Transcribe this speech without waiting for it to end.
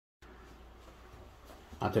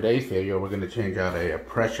On today's video, we're going to change out a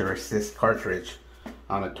pressure assist cartridge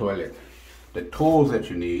on a toilet. The tools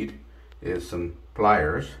that you need is some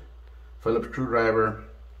pliers, Phillips screwdriver,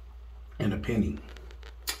 and a penny.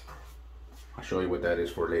 I'll show you what that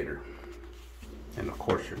is for later. And of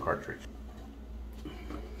course your cartridge.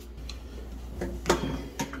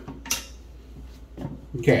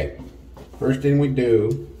 Okay, first thing we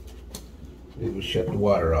do is we shut the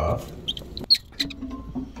water off.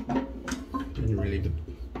 And you really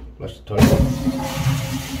flush the toilet.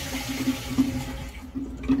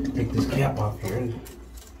 Take this cap off here. And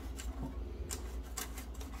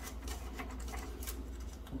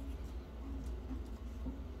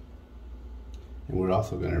we're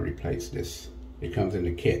also going to replace this. It comes in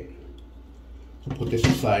the kit. So put this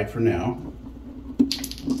aside for now.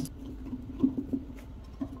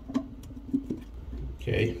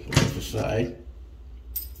 Okay, put this aside.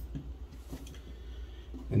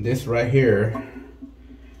 And this right here,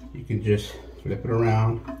 you can just flip it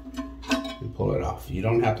around and pull it off. You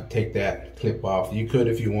don't have to take that clip off. You could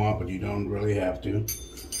if you want, but you don't really have to.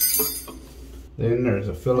 Then there's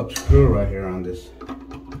a Phillips screw right here on this.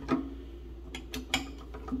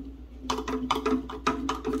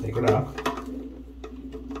 Take it off.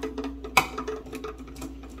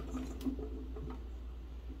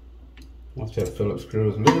 Once that Phillips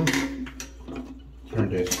screw is loose, turn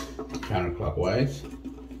this counterclockwise.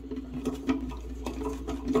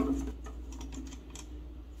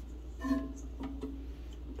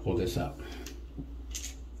 Pull this up.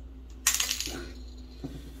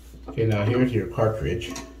 Okay, now here's your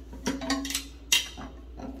cartridge.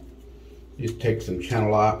 Just take some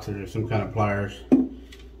channel locks or some kind of pliers.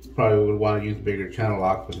 Probably would want to use bigger channel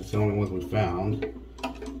locks, but it's the only ones we found.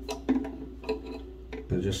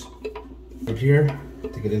 And just put here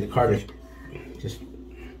to get in the cartridge. Just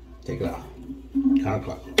take it off.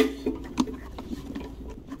 Counterclockwise.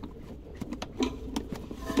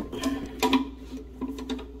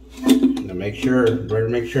 Now make sure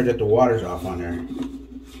that the water's off on there.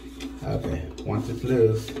 Okay, once it's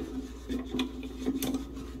loose,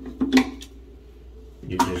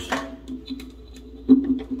 you just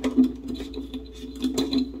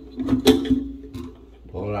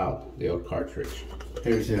pull it out, the old cartridge.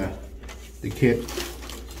 Here's the kit.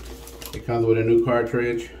 It comes with a new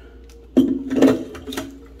cartridge.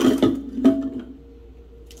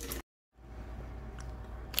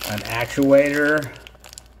 An actuator,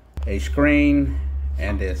 a screen,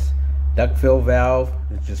 and this duct fill valve.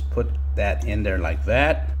 Just put that in there like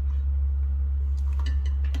that.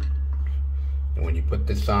 And when you put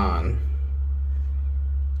this on,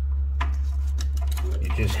 you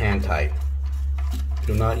just hand tight.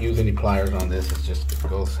 Do not use any pliers on this. It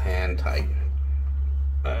goes hand tight.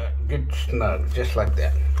 Good snug, just like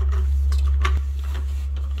that.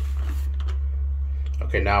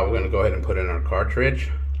 Okay, now we're going to go ahead and put in our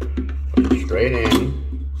cartridge. Put it straight in,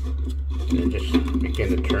 and then just begin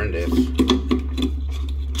to turn this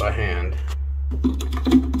by hand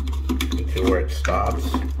until where it stops.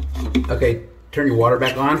 Okay, turn your water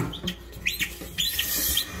back on.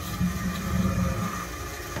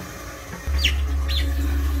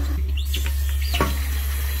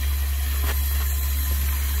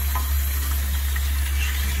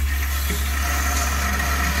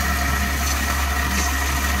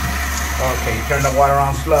 Okay, you turn the water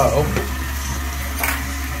on slow.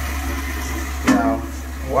 Now,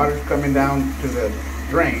 water's coming down to the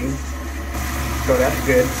drain, so that's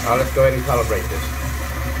good. Now let's go ahead and calibrate this.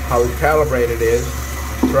 How we calibrate it is,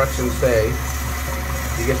 instructions say,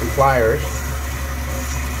 you get some pliers,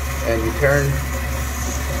 and you turn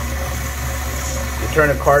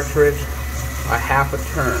the cartridge a half a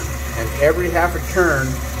turn, and every half a turn,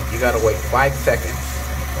 you gotta wait 5 seconds.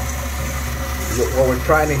 What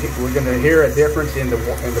we're going to hear a difference in the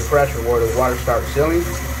pressure where the water starts sealing.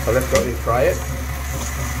 So let's go ahead and try it.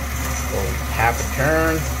 So half a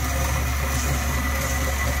turn.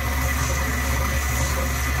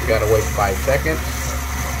 You got to wait 5 seconds.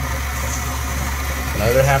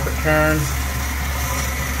 Another half a turn.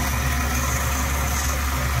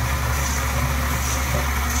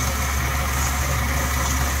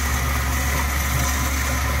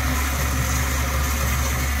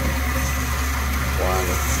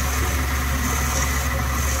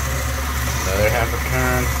 Another half a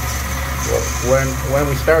turn. Well, when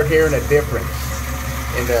we start hearing a difference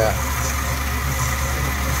in the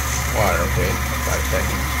water, okay, 5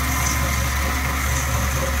 seconds.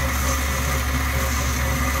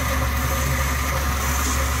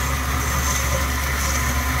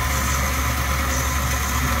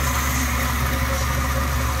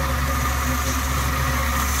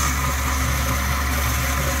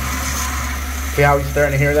 See how he's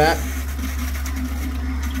starting to hear that?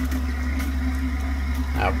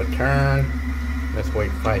 Half a turn. Let's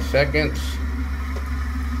wait 5 seconds.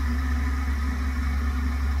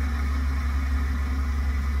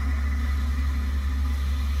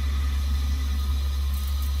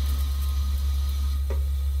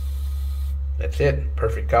 That's it.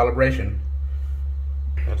 Perfect calibration.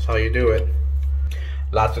 That's how you do it.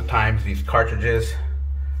 Lots of times these cartridges,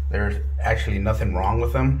 there's actually nothing wrong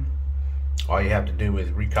with them. All you have to do is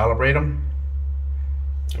recalibrate them.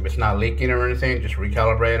 If it's not leaking or anything, just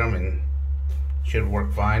recalibrate them and it should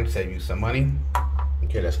work fine, save you some money.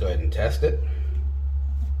 Okay, let's go ahead and test it.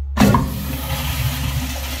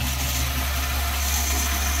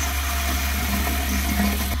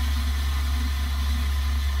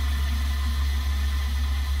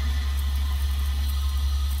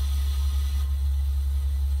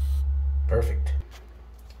 Perfect.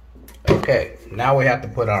 Okay, now we have to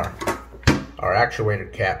put our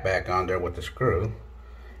actuator cap back on there with the screw,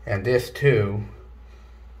 and this too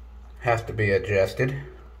has to be adjusted.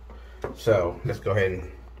 So let's go ahead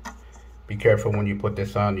and be careful when you put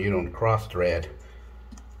this on. You don't cross thread.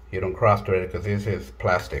 You don't cross thread it because this is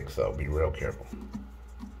plastic, so be real careful.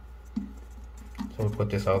 So we put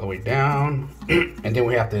this all the way down and then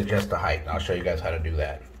we have to adjust the height. I'll show you guys how to do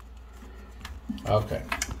that. Okay.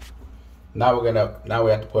 Now we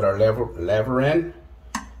have to put our lever in.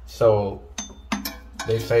 So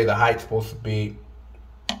they say the height's supposed to be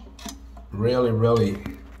really,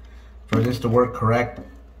 for this to work correct,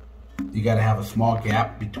 you got to have a small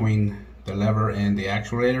gap between the lever and the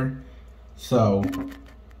actuator. So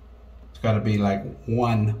it's got to be like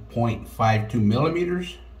 1.52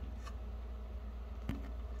 millimeters,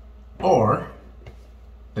 or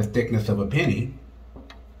the thickness of a penny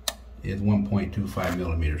is 1.25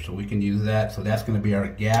 millimeters. So we can use that. So that's going to be our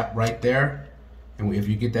gap right there. And if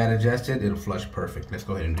you get that adjusted, it'll flush perfect. Let's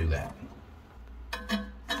go ahead and do that.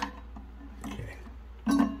 Okay.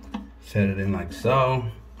 Set it in like so.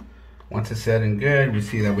 Once it's set in good, we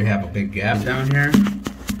see that we have a big gap down here.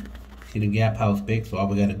 See the gap, how it's big? So all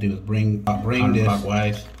we got to do is bring this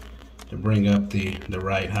clockwise to bring up the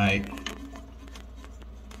right height.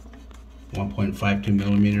 1.52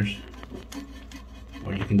 millimeters.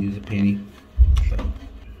 Or you can use a penny. So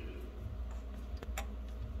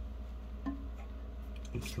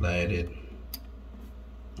slide it.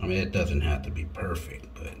 I mean, it doesn't have to be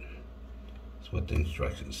perfect, but it's what the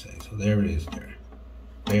instructions say. So there it is there.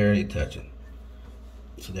 Barely touching.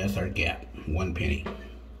 So that's our gap, 1 penny.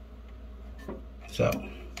 So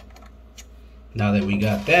now that we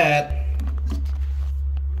got that,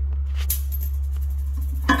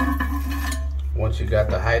 once you got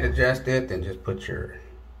the height adjusted, then just put your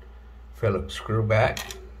Phillips screw back.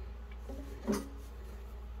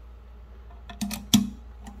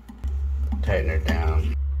 Tighten it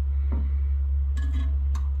down.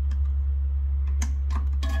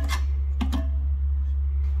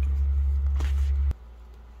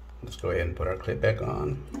 Let's go ahead and put our clip back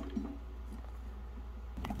on.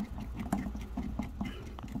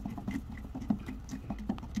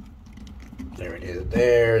 There it is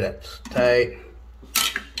there, that's tight.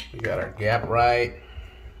 We got our gap right.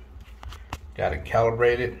 Got it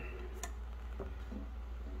calibrated.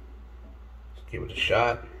 Let's give it a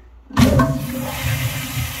shot.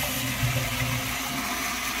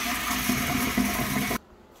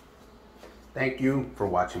 Thank you for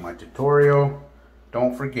watching my tutorial.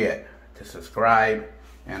 Don't forget to subscribe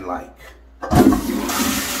and like.